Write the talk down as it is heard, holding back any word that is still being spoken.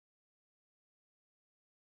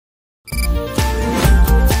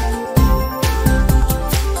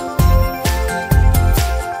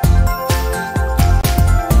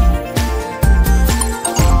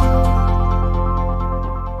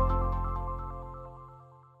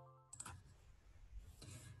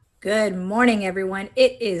Good morning, everyone.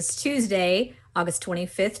 It is Tuesday, August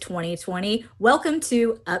 25th, 2020. Welcome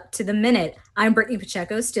to Up to the Minute. I'm Brittany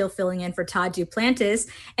Pacheco, still filling in for Todd Duplantis.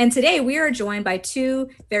 And today we are joined by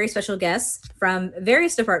two very special guests from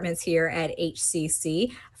various departments here at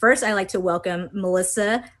HCC. First, I'd like to welcome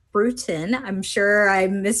Melissa Bruton. I'm sure I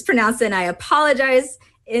mispronounced it and I apologize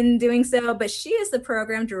in doing so, but she is the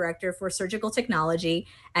program director for surgical technology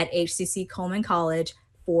at HCC Coleman College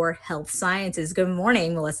for Health Sciences. Good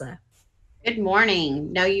morning, Melissa. Good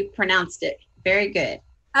morning. No, you pronounced it very good.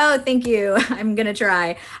 Oh, thank you. I'm going to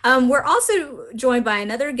try. We're also joined by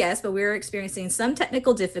another guest, but we're experiencing some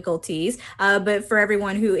technical difficulties. But for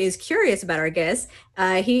everyone who is curious about our guest,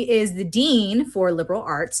 he is the Dean for Liberal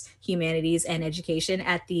Arts, Humanities and Education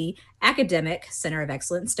at the Academic Center of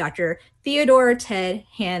Excellence, Dr. Theodore Ted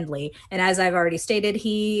Hanley. And as I've already stated,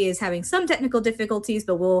 he is having some technical difficulties,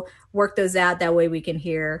 but we'll work those out. That way we can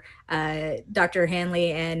hear Dr.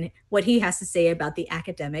 Hanley and what he has to say about the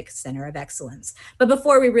Academic Center of Excellence. But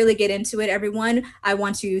before we really get into it, everyone, I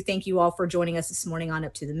want to thank you all for joining us this morning on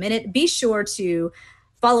Up to the Minute. Be sure to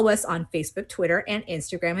follow us on Facebook, Twitter, and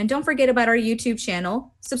Instagram. And don't forget about our YouTube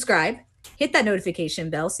channel. Subscribe, hit that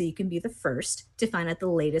notification bell so you can be the first to find out the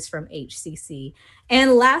latest from HCC.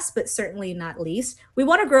 And last but certainly not least, we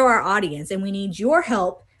want to grow our audience and we need your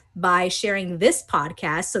help by sharing this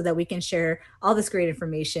podcast so that we can share all this great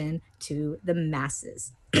information to the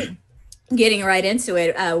masses. Getting right into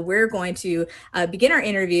it, we're going to begin our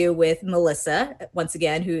interview with Melissa, once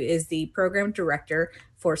again, who is the program director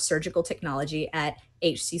for surgical technology at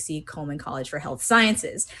HCC Coleman College for Health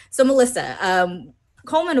Sciences. So, Melissa,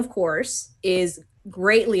 Coleman, of course, is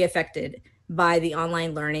greatly affected by the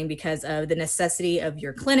online learning because of the necessity of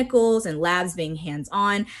your clinicals and labs being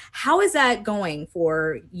hands-on. How is that going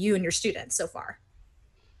for you and your students so far?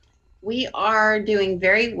 We are doing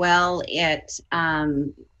very well at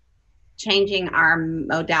changing our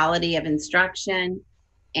modality of instruction,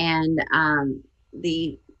 and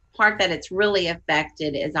the part that it's really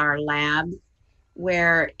affected is our labs,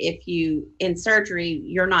 where if you in surgery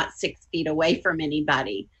you're not 6 feet away from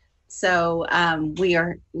anybody. So we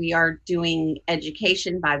are doing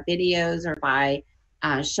education by videos or by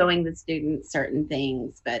showing the students certain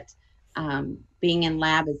things, but being in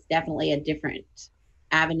lab is definitely a different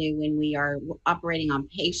avenue when we are operating on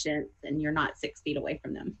patients and you're not 6 feet away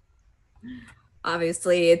from them.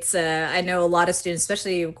 Obviously, it's I know a lot of students,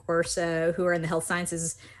 especially of course who are in the health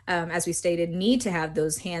sciences, as we stated, need to have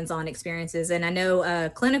those hands-on experiences. And I know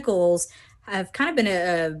clinicals have kind of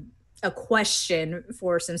been a question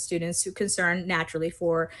for some students who concern naturally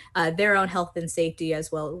for their own health and safety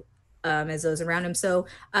as well as those around them. So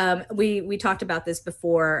we talked about this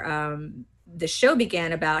before the show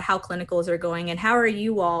began about how clinicals are going and how are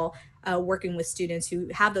you all working with students who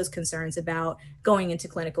have those concerns about going into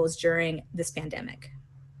clinicals during this pandemic?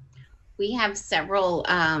 We have several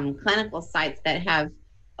clinical sites that have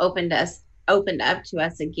opened up to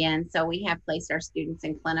us again. So we have placed our students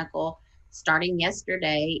in clinical starting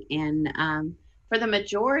yesterday, and for the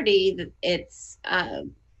majority, it's I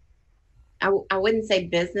wouldn't say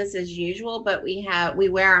business as usual, but we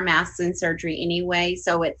wear our masks in surgery anyway,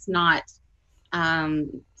 so it's not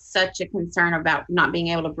such a concern about not being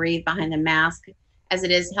able to breathe behind the mask as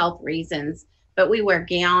it is health reasons. But we wear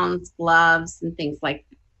gowns, gloves, and things like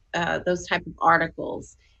those type of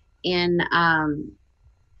articles. In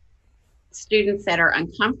students that are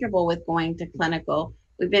uncomfortable with going to clinical,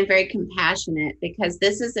 we've been very compassionate because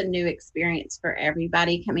this is a new experience for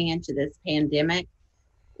everybody coming into this pandemic.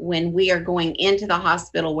 When we are going into the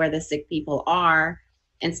hospital where the sick people are,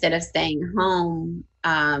 instead of staying home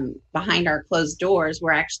behind our closed doors,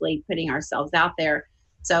 we're actually putting ourselves out there.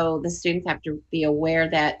 So the students have to be aware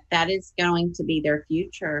that that is going to be their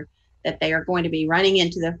future, that they are going to be running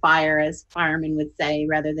into the fire, as firemen would say,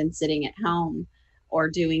 rather than sitting at home or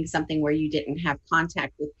doing something where you didn't have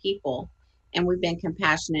contact with people. And we've been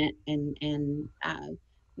compassionate and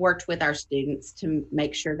worked with our students to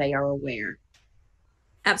make sure they are aware.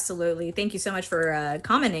 Absolutely. Thank you so much for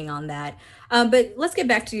commenting on that. But let's get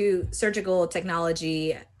back to surgical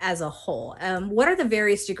technology as a whole. What are the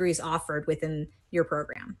various degrees offered within your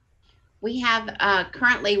program? We have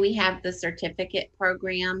currently we have the certificate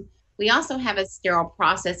program. We also have a sterile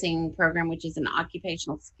processing program, which is an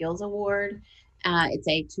occupational skills award. It's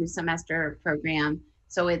a 2-semester program,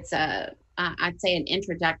 so it's I'd say an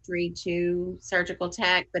introductory to surgical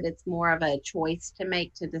tech, but it's more of a choice to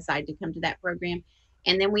make to decide to come to that program.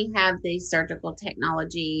 And then we have the surgical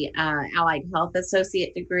technology allied health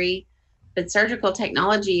associate degree. But surgical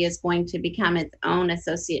technology is going to become its own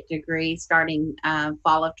associate degree starting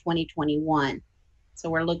fall of 2021. So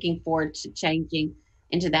we're looking forward to changing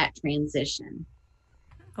into that transition.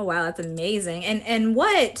 Oh wow, that's amazing. And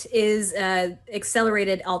what is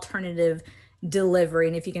accelerated alternative delivery?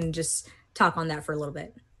 And if you can just talk on that for a little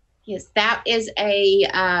bit. Yes, that is a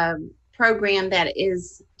program that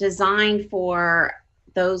is designed for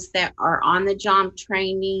those that are on the job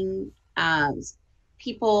training,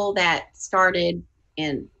 people that started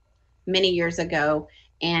in many years ago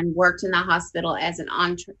and worked in the hospital as an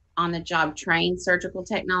on the job trained surgical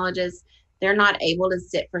technologist. They're not able to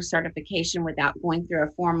sit for certification without going through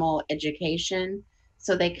a formal education.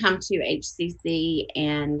 So they come to HCC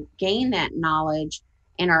and gain that knowledge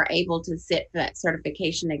and are able to sit for that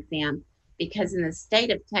certification exam, because in the state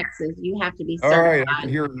of Texas, you have to be All right, I can certified.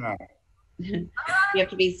 hear it now. You have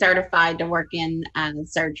to be certified to work in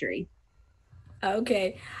surgery.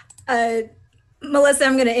 Okay. Uh, Melissa,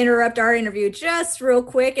 I'm going to interrupt our interview just real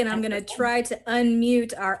quick, and I'm going to try to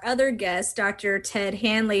unmute our other guest, Dr. Ted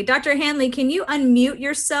Hanley. Dr. Hanley, can you unmute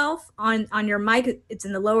yourself on your mic? It's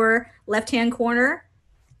in the lower left-hand corner.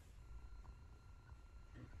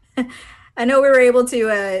 I know we were able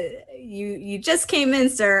to, you just came in,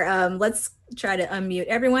 sir. Let's try to unmute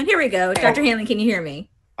everyone. Here we go. Dr. Hanley, can you hear me?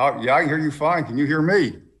 Yeah, I can hear you fine. Can you hear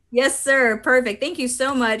me? Yes, sir. Perfect. Thank you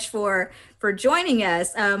so much for joining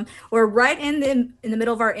us. We're right in the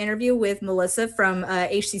middle of our interview with Melissa from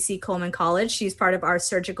HCC Coleman College. She's part of our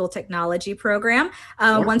surgical technology program.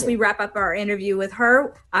 Once we wrap up our interview with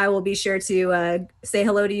her, I will be sure to say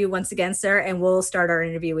hello to you once again, sir, and we'll start our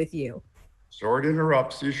interview with you. Sorry to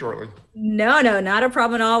interrupt. See you shortly. No, not a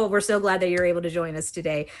problem at all. We're so glad that you're able to join us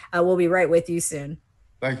today. We'll be right with you soon.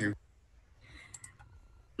 Thank you.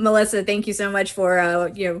 Melissa, thank you so much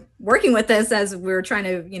for working with us as we're trying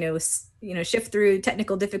to shift through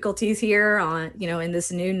technical difficulties here on in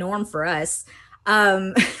this new norm for us.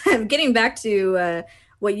 Getting back to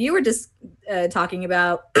what you were just talking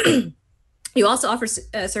about, you also offer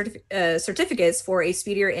certificates for a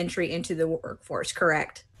speedier entry into the workforce,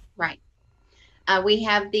 correct? Right. We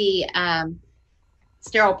have the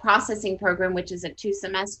sterile processing program, which is a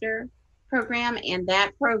 2-semester program, and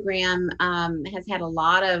that program has had a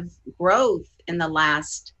lot of growth in the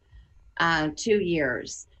last 2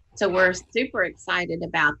 years. So we're super excited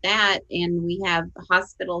about that, and we have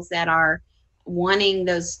hospitals that are wanting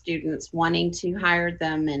those students, wanting to hire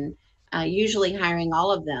them, and usually hiring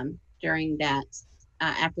all of them during that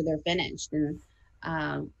after they're finished and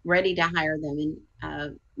ready to hire them.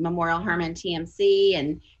 And Memorial Hermann TMC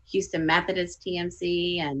and Houston Methodist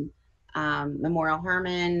TMC and Memorial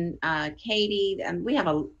Hermann, Katy, and we have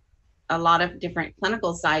a lot of different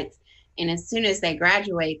clinical sites. And as soon as they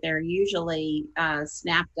graduate, they're usually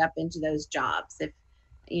snapped up into those jobs. If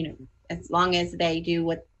as long as they do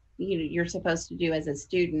what you're supposed to do as a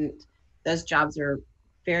student, those jobs are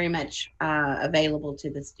very much available to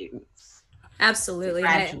the students. Absolutely.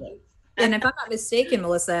 And if I'm not mistaken,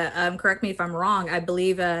 Melissa, correct me if I'm wrong, I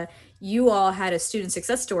believe you all had a student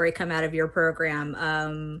success story come out of your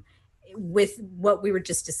program. With what we were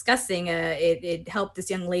just discussing, it helped this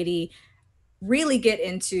young lady really get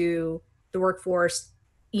into the workforce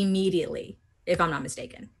immediately, if I'm not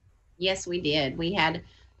mistaken. Yes, we did. We had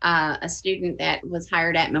a student that was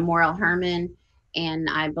hired at Memorial Hermann, and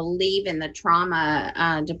I believe in the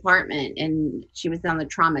trauma department, and she was on the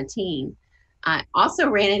trauma team. I also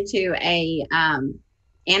ran into a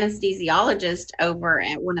anesthesiologist over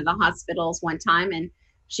at one of the hospitals one time, and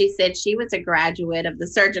she said she was a graduate of the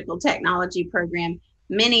surgical technology program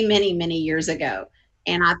many, many, many years ago.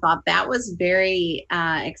 And I thought that was very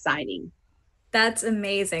exciting. That's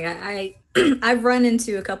amazing. I've run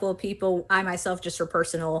into a couple of people, I myself, just for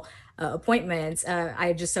personal appointments.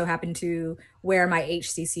 I just so happened to wear my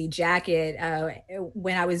HCC jacket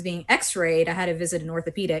when I was being x-rayed. I had to visit an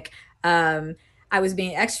orthopedic. I was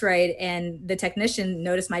being x-rayed, and the technician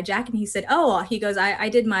noticed my jacket, and he said, he goes, I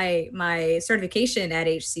did my certification at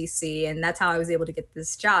HCC, and that's how I was able to get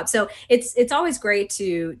this job. So it's always great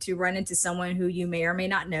to run into someone who you may or may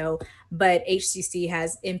not know, but HCC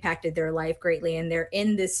has impacted their life greatly, and they're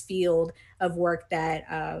in this field of work that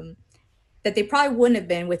that they probably wouldn't have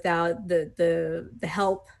been without the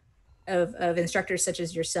help of instructors such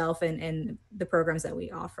as yourself and the programs that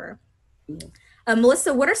we offer.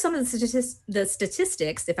 Melissa, what are some of the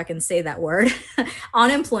statistics, if I can say that word, on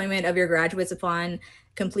employment of your graduates upon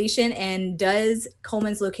completion, and does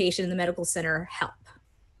Coleman's location in the medical center help?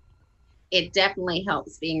 It definitely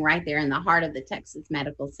helps being right there in the heart of the Texas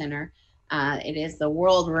Medical Center. It is the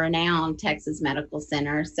world-renowned Texas Medical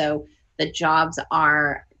Center, so the jobs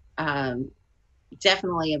are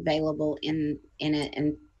definitely available in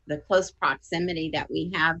the close proximity that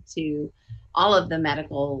we have to all of the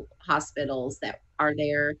medical hospitals that are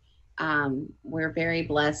there. we're very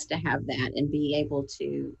blessed to have that and be able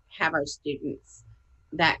to have our students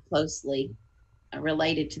that closely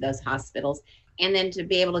related to those hospitals, and then to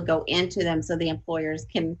be able to go into them so the employers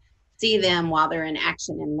can see them while they're in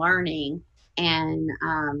action and learning, and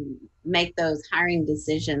make those hiring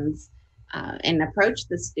decisions, and approach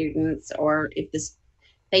the students, or if this,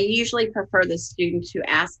 they usually prefer the student to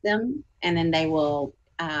ask them, and then they will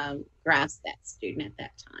grasp that student at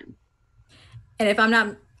that time. And if I'm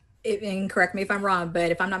not, and correct me if I'm wrong,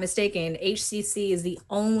 but if I'm not mistaken, HCC is the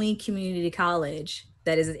only community college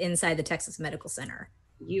that is inside the Texas Medical Center.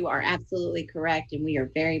 You are absolutely correct, and we are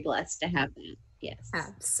very blessed to have that. Yes.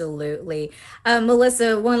 Absolutely.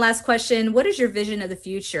 Melissa, one last question. What is your vision of the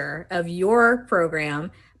future of your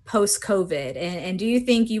program post-COVID? And do you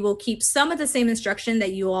think you will keep some of the same instruction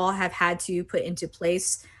that you all have had to put into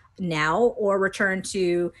place now, or return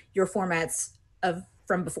to your formats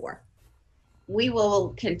from before? We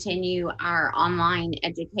will continue our online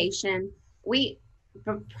education.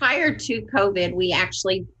 Prior to COVID, we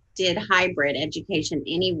actually did hybrid education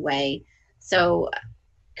anyway. So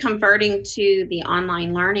converting to the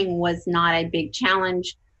online learning was not a big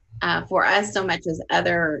challenge for us so much as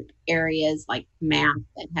other areas like math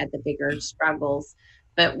that had the bigger struggles.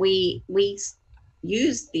 But we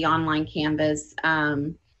used the online Canvas,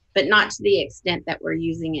 but not to the extent that we're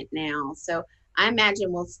using it now. So I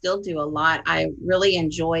imagine we'll still do a lot. I really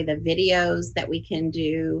enjoy the videos that we can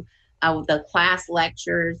do, the class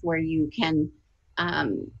lectures where you can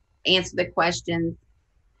answer the questions.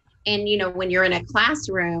 And, you know, when you're in a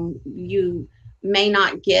classroom, you may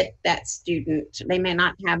not get that student. They may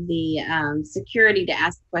not have the security to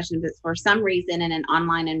ask the question, but for some reason in an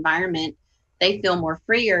online environment, they feel more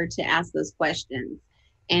freer to ask those questions.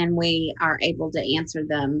 And we are able to answer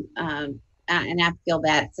them. And I feel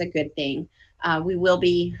that's a good thing. We will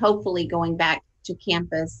be hopefully going back to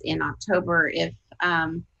campus in October if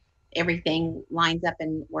everything lines up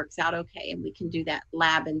and works out okay, and we can do that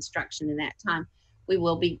lab instruction in that time. We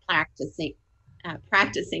will be practicing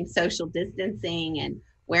social distancing and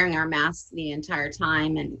wearing our masks the entire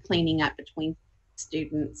time and cleaning up between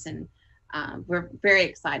students. And we're very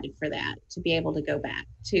excited for that, to be able to go back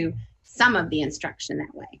to some of the instruction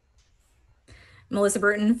that way. Melissa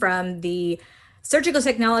Bruton from the Surgical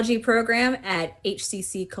Technology program at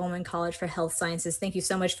HCC Coleman College for Health Sciences. Thank you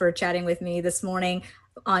so much for chatting with me this morning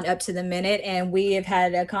on Up to the Minute. And we have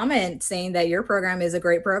had a comment saying that your program is a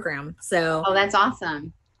great program. So, oh, that's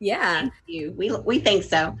awesome. Yeah. Thank you. We think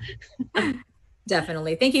so.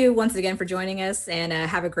 Definitely. Thank you once again for joining us, and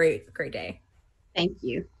have a great day. Thank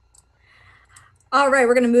you. All right,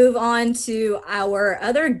 we're going to move on to our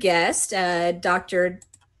other guest, Dr.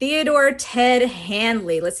 Theodore Ted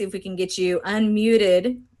Hanley. Let's see if we can get you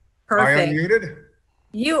unmuted. Perfect. I unmuted?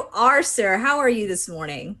 You are, sir. How are you this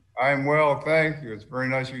morning? I'm well, thank you. It's very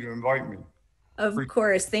nice of you to invite me. Of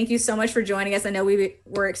course. Thank you so much for joining us. I know we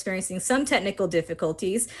were experiencing some technical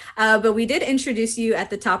difficulties, but we did introduce you at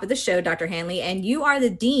the top of the show, Dr. Hanley, and you are the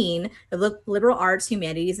Dean of Liberal Arts,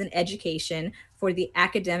 Humanities, and Education for the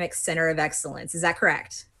Academic Center of Excellence. Is that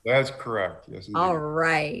correct? That's correct. Yes, indeed. All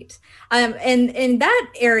right. And that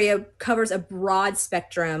area covers a broad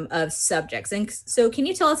spectrum of subjects. And so can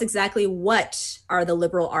you tell us exactly what are the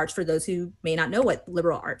liberal arts for those who may not know what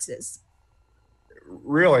liberal arts is?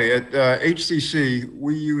 Really, at HCC,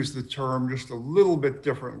 we use the term just a little bit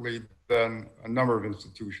differently than a number of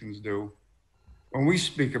institutions do. When we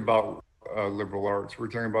speak about liberal arts, we're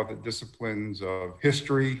talking about the disciplines of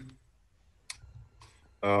history,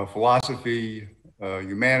 philosophy,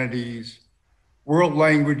 humanities, world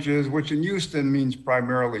languages, which in Houston means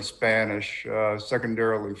primarily Spanish,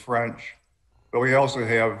 secondarily French, but we also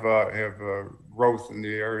have growth in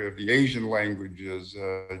the area of the Asian languages,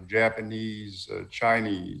 Japanese,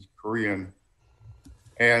 Chinese, Korean.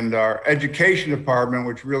 And our education department,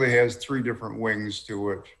 which really has three different wings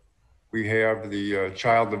to it. We have the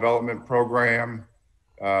child development program,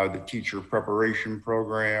 the teacher preparation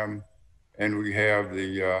program, and we have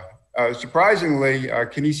the, surprisingly,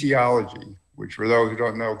 kinesiology, which for those who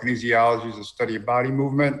don't know, kinesiology is a study of body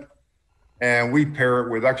movement. And we pair it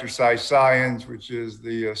with exercise science, which is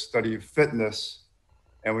the study of fitness.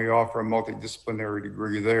 And we offer a multidisciplinary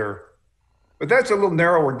degree there. But that's a little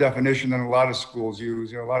narrower definition than a lot of schools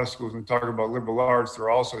use. You know, a lot of schools, when talking about liberal arts, they're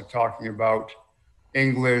also talking about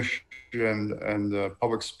English and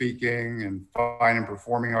public speaking and fine and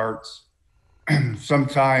performing arts.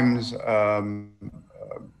 Sometimes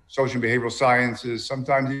social and behavioral sciences,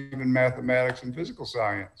 sometimes even mathematics and physical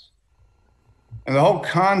science. And the whole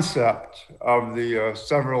concept of the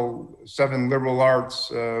seven liberal arts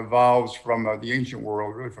evolves from the ancient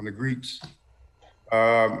world, really from the Greeks.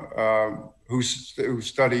 who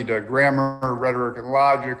studied grammar, rhetoric, and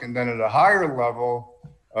logic, and then at a higher level,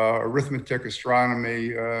 arithmetic, astronomy,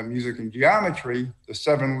 music, and geometry, the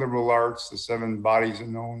 7 liberal arts, the 7 bodies of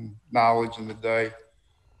known knowledge in the day,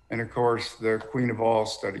 and of course, the queen of all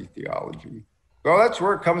study, theology. So that's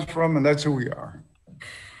where it comes from, and that's who we are.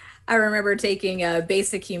 I remember taking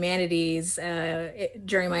basic humanities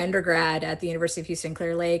during my undergrad at the University of Houston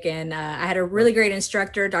Clear Lake, and I had a really great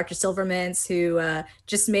instructor, Dr. Silvermans, who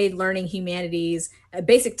just made learning humanities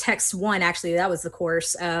basic text 1. Actually, that was the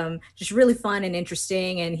course, just really fun and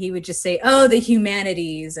interesting. And he would just say, "Oh, the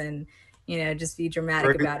humanities," and just be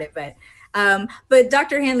dramatic about it. But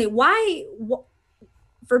Dr. Hanley, why,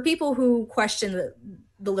 for people who question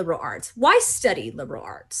the liberal arts, why study liberal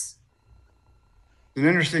arts? It's an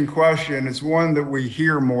interesting question. It's one that we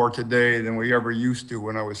hear more today than we ever used to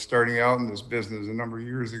when I was starting out in this business a number of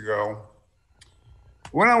years ago.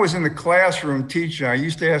 When I was in the classroom teaching, I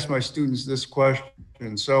used to ask my students this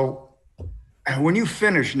question. So when you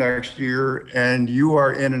finish next year and you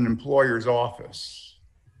are in an employer's office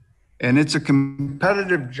and it's a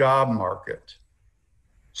competitive job market,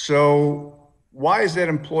 so why is that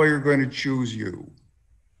employer going to choose you?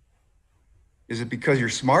 Is it because you're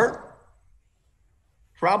smart?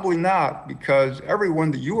 Probably not, because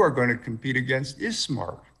everyone that you are going to compete against is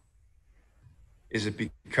smart. Is it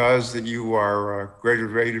because that you are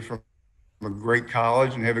graduated from a great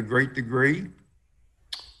college and have a great degree?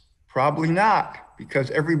 Probably not,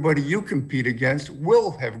 because everybody you compete against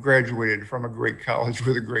will have graduated from a great college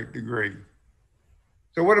with a great degree.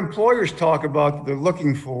 So what employers talk about that they're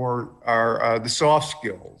looking for are the soft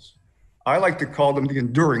skills. I like to call them the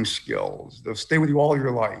enduring skills. They'll stay with you all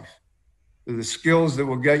your life. They're the skills that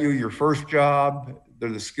will get you your first job. They're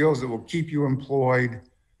the skills that will keep you employed.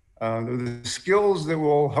 They're the skills that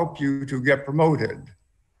will help you to get promoted.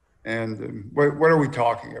 And what are we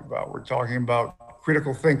talking about? We're talking about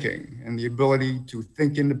critical thinking and the ability to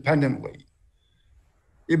think independently.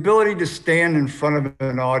 The ability to stand in front of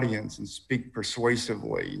an audience and speak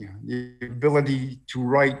persuasively. The ability to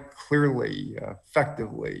write clearly,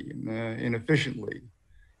 effectively, and efficiently.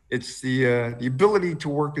 It's the ability to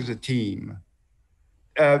work as a team.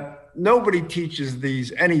 Nobody teaches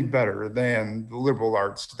these any better than the liberal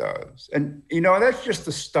arts does. And, that's just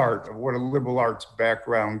the start of what a liberal arts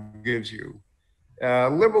background gives you.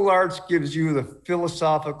 Liberal arts gives you the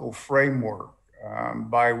philosophical framework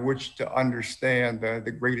by which to understand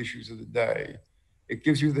the great issues of the day. It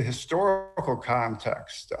gives you the historical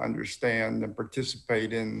context to understand and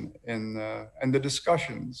participate in the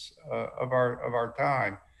discussions of our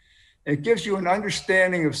time. It gives you an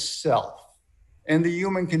understanding of self and the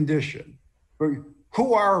human condition.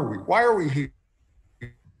 Who are we? Why are we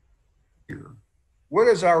here? What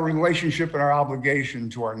is our relationship and our obligation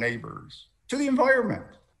to our neighbors, to the environment,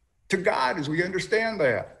 to God as we understand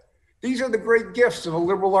that? These are the great gifts of a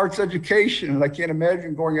liberal arts education, and I can't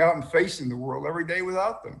imagine going out and facing the world every day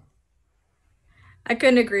without them. I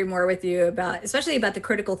couldn't agree more with you especially about the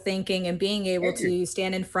critical thinking and being able to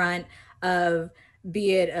stand in front of,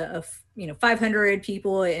 be it 500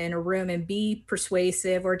 people in a room and be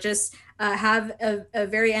persuasive, or just have a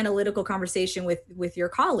very analytical conversation with your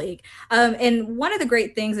colleague. And one of the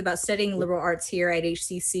great things about studying liberal arts here at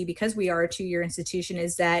HCC, because we are a 2-year institution,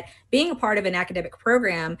 is that being a part of an academic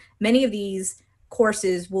program, many of these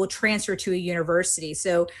courses will transfer to a university.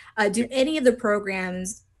 So do any of the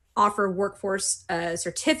programs offer workforce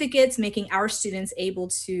certificates, making our students able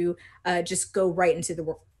to just go right into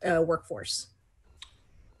the workforce?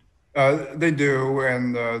 They do,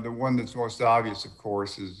 and the one that's most obvious, of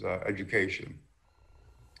course, is education.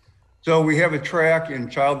 So we have a track in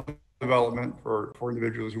child development for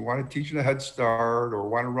individuals who want to teach in a Head Start, or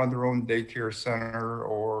want to run their own daycare center,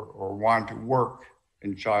 or want to work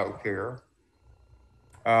in childcare.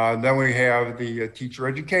 Then we have the teacher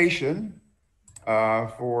education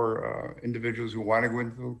for individuals who want to go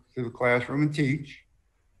into the classroom and teach.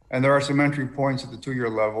 And there are some entry points at the 2-year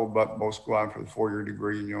level, but most go on for the 4-year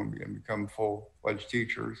degree, and become full-fledged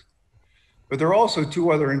teachers. But there are also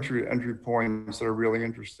 2 other entry points that are really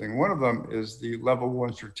interesting. One of them is the level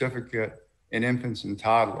 1 certificate in infants and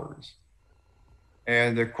toddlers.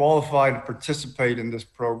 And to qualify to participate in this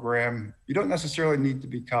program, you don't necessarily need to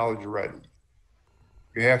be college ready.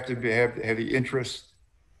 You have to have the interest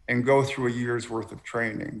and go through a year's worth of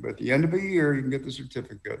training. But at the end of a year, you can get the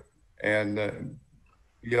certificate and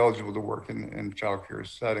be eligible to work in the child care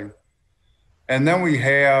setting. And then we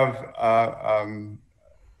have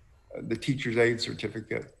the teacher's aide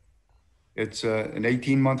certificate. It's an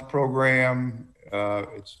 18-month program.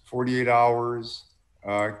 It's 48 hours.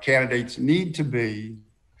 Candidates need to be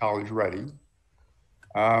college ready.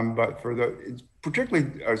 But it's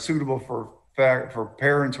particularly suitable for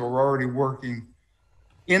parents who are already working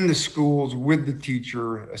in the schools with the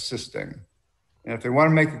teacher assisting. And if they want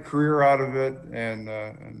to make a career out of it and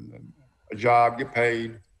a job, get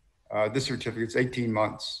paid, this certificate's 18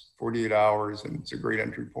 months, 48 hours, and it's a great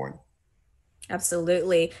entry point.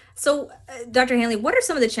 Absolutely. So, Dr. Hanley, what are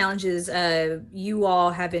some of the challenges you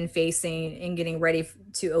all have been facing in getting ready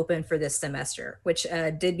to open for this semester, which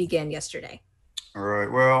did begin yesterday? All right.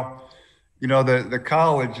 Well, you know, the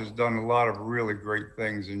college has done a lot of really great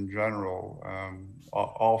things in general.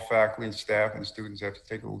 All faculty and staff and students have to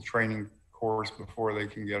take a little training course before they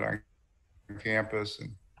can get on campus.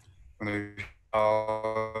 And when they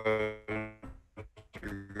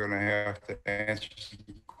you're going to have to answer some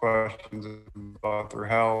questions about their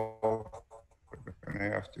health. They're going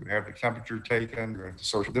to have the temperature taken, they're going to have to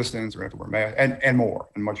social distance, they're going to have to wear masks, and more,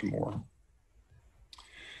 and much more.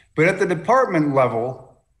 But at the department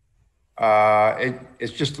level,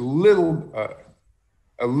 it's just a little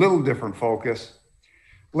different focus.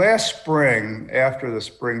 Last spring, after the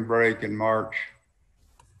spring break in March,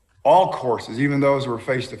 all courses, even those who were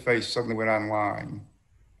face-to-face, suddenly went online.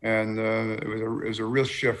 And it was a real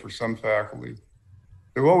shift for some faculty.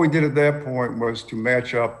 So what we did at that point was to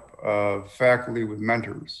match up faculty with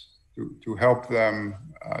mentors to help them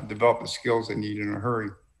develop the skills they need in a hurry.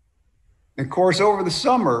 And of course, over the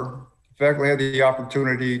summer, faculty had the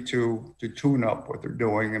opportunity to tune up what they're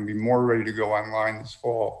doing and be more ready to go online this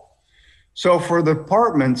fall. So for the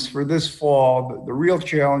departments for this fall, the real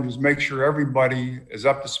challenge is make sure everybody is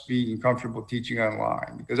up to speed and comfortable teaching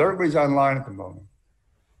online, because everybody's online at the moment.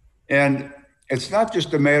 And it's not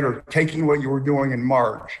just a matter of taking what you were doing in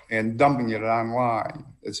March and dumping it online.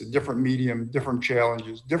 It's a different medium, different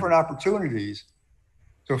challenges, different opportunities.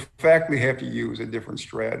 So faculty have to use a different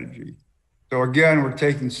strategy. So again, we're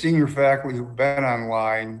taking senior faculty who've been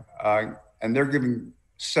online and they're giving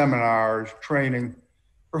seminars, training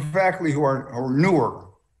for faculty who are newer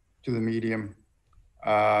to the medium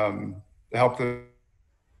to help them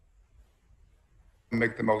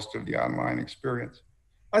make the most of the online experience.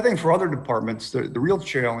 I think for other departments, the real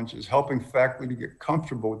challenge is helping faculty to get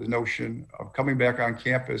comfortable with the notion of coming back on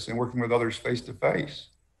campus and working with others face-to-face.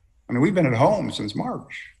 I mean, we've been at home since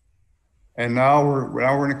March, and now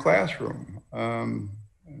we're in a classroom,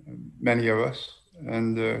 many of us.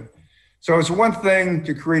 And so it's one thing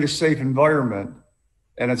to create a safe environment,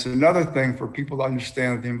 and it's another thing for people to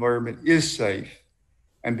understand that the environment is safe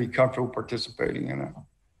and be comfortable participating in it.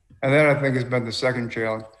 And that, I think, has been the second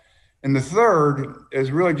challenge. And the third is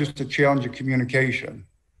really just a challenge of communication.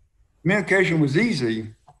 Communication was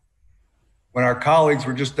easy when our colleagues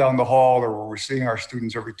were just down the hall or we're seeing our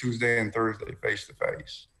students every Tuesday and Thursday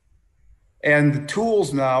face-to-face. And the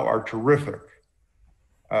tools now are terrific,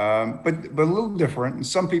 but a little different, and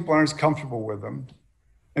some people aren't as comfortable with them.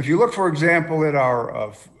 If you look, for example, at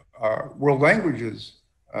our world languages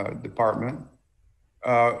department,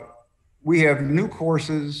 we have new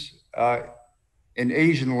courses in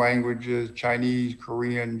Asian languages, Chinese,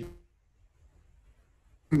 Korean.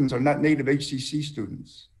 Students are not native HCC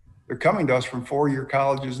students. They're coming to us from four-year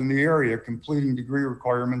colleges in the area, completing degree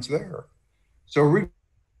requirements there. So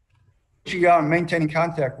reaching out and maintaining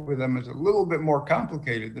contact with them is a little bit more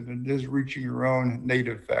complicated than it is reaching your own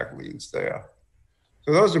native faculty and staff.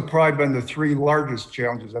 So those have probably been the three largest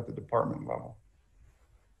challenges at the department level.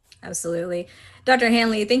 Absolutely. Dr.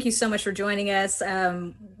 Hanley, thank you so much for joining us.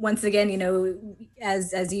 Once again, you know,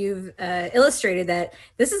 as you've illustrated, that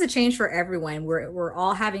this is a change for everyone. We're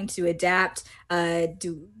all having to adapt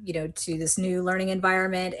to this new learning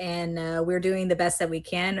environment, and we're doing the best that we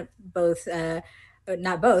can,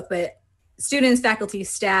 not both, but students, faculty,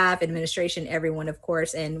 staff, administration, everyone, of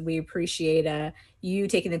course. And we appreciate you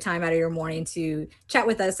taking the time out of your morning to chat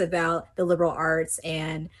with us about the liberal arts.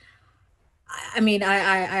 And I mean,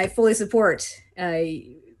 I fully support,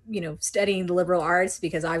 studying the liberal arts,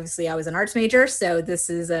 because obviously I was an arts major. So this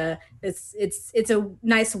is it's a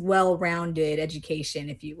nice, well-rounded education,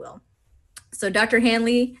 if you will. So Dr.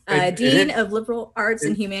 Hanley, Dean of Liberal Arts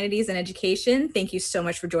and Humanities and Education, thank you so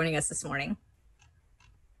much for joining us this morning.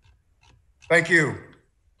 Thank you.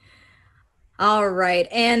 All right.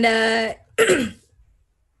 And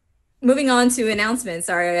moving on to announcements.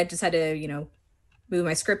 Sorry, I just had to, move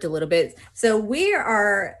my script a little bit. So we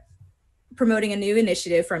are promoting a new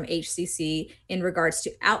initiative from HCC in regards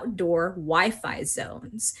to outdoor Wi-Fi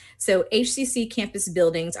zones. So HCC campus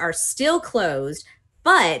buildings are still closed,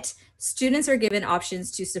 but students are given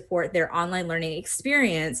options to support their online learning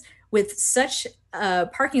experience with such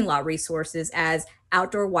parking lot resources as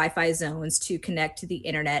outdoor Wi-Fi zones to connect to the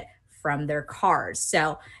internet from their cars.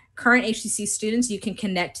 So Current HCC students, you can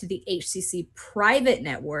connect to the HCC private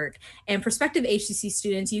network, and prospective HCC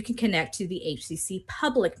students, you can connect to the HCC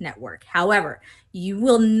public network. However, you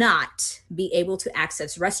will not be able to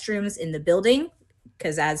access restrooms in the building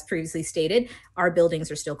because, as previously stated, our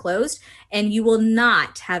buildings are still closed, and you will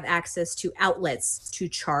not have access to outlets to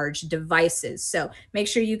charge devices. So make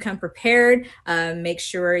sure you come prepared. Make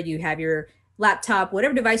sure you have your laptop,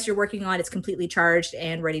 whatever device you're working on, it's completely charged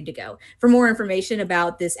and ready to go. For more information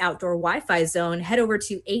about this outdoor Wi-Fi zone, head over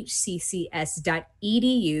to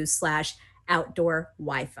hccs.edu/outdoor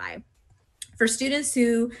Wi-Fi. For students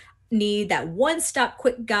who need that one-stop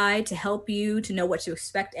quick guide to help you to know what to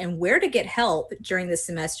expect and where to get help during this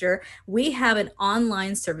semester, we have an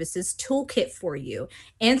online services toolkit for you.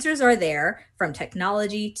 Answers are there, from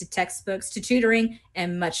technology to textbooks to tutoring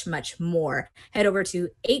and much, much more. Head over to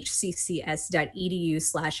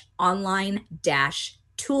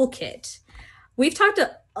hccs.edu/online-toolkit. We've talked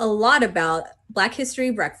a lot about Black History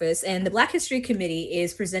Breakfast, and the Black History Committee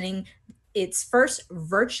is presenting its first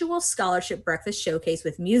virtual scholarship breakfast showcase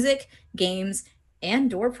with music, games, and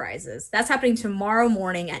door prizes. That's happening tomorrow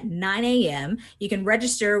morning at 9 a.m. You can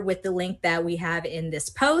register with the link that we have in this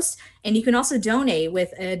post, and you can also donate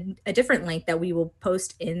with a different link that we will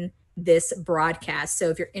post in this broadcast. So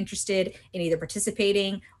if you're interested in either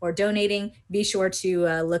participating or donating, be sure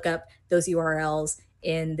to look up those URLs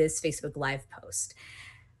in this Facebook Live post.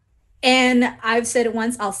 And I've said it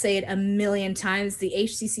once, I'll say it a million times. The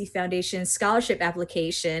HCC Foundation scholarship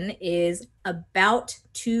application is about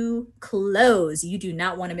to close. You do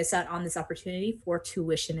not want to miss out on this opportunity for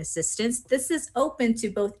tuition assistance. This is open to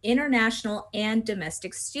both international and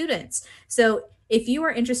domestic students. So if you are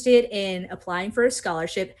interested in applying for a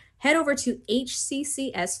scholarship, head over to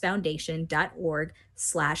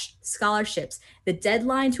hccsfoundation.org/scholarships. The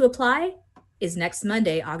deadline to apply is next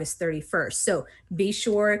Monday, August 31st. So be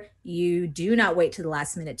sure you do not wait to the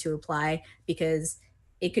last minute to apply, because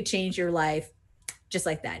it could change your life just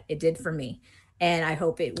like that. It did for me. And I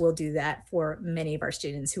hope it will do that for many of our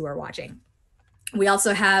students who are watching. We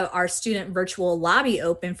also have our student virtual lobby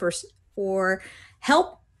open for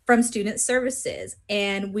help from student services.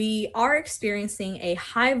 And we are experiencing a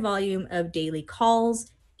high volume of daily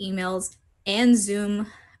calls, emails, and Zoom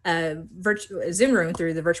room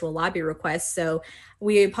through the virtual lobby request. So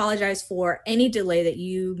we apologize for any delay that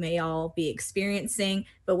you may all be experiencing.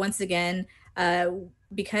 But once again,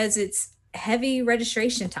 because it's heavy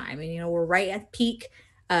registration time, and we're right at peak,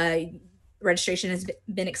 registration has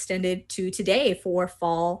been extended to today for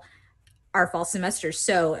our fall semester.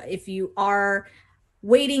 So if you are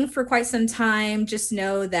waiting for quite some time, just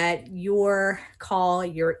know that your call,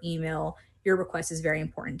 your email, your request is very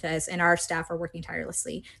important to us, and our staff are working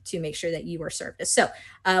tirelessly to make sure that you are served. So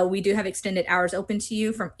we do have extended hours open to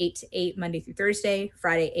you from 8 to 8 Monday through Thursday,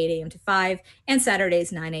 Friday 8 a.m. to 5, and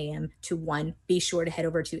Saturdays 9 a.m. to 1. Be sure to head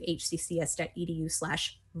over to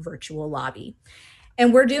hccs.edu/virtual lobby.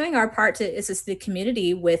 And we're doing our part to assist the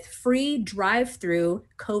community with free drive-through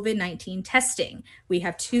COVID-19 testing. We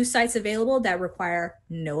have 2 sites available that require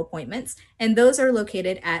no appointments, and those are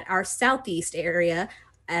located at our southeast area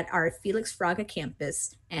at our Felix Fraga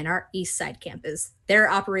campus and our East Side campus. They're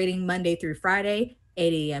operating Monday through Friday,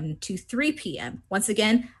 8 a.m. to 3 p.m. Once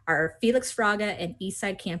again, our Felix Fraga and East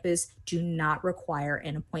Side campus do not require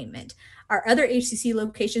an appointment. Our other HCC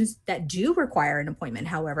locations that do require an appointment,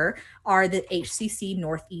 however, are the HCC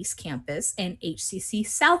Northeast campus and HCC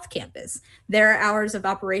South campus. Their hours of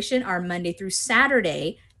operation are Monday through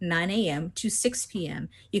Saturday, 9 a.m. to 6 p.m.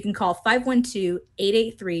 You can call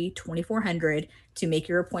 512-883-2400 to make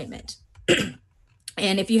your appointment.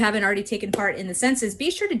 And if you haven't already taken part in the census,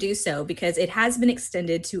 be sure to do so, because it has been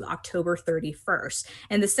extended to October 31st.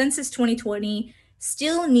 And the Census 2020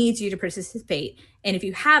 still needs you to participate. And if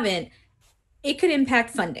you haven't, it could impact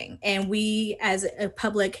funding. And we, as a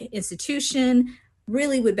public institution,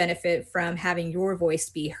 really would benefit from having your voice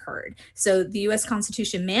be heard. So the U.S.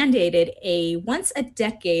 Constitution mandated a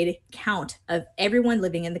once-a-decade count of everyone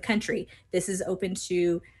living in the country. This is open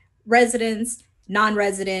to residents,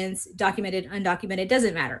 non-residents, documented, undocumented,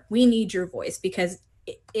 doesn't matter. We need your voice, because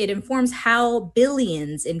it informs how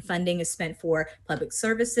billions in funding is spent for public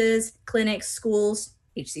services, clinics, schools,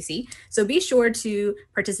 HCC. So be sure to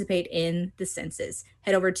participate in the census.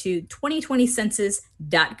 Head over to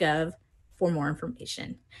 2020census.gov for more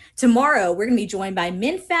information. Tomorrow, we're going to be joined by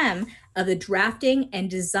Min Pham of the Drafting and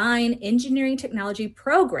Design Engineering Technology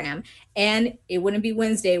Program. And it wouldn't be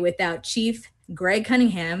Wednesday without Chief Greg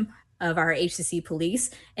Cunningham of our HCC Police,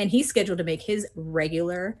 and he's scheduled to make his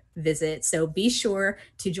regular visit. So be sure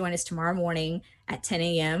to join us tomorrow morning at 10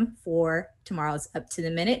 a.m. for tomorrow's Up to the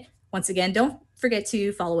Minute. Once again, don't forget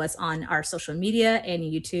to follow us on our social media and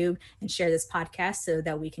YouTube and share this podcast so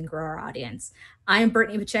that we can grow our audience. I am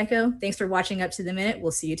Brittany Pacheco. Thanks for watching Up to the Minute.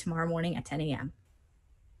 We'll see you tomorrow morning at 10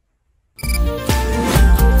 a.m.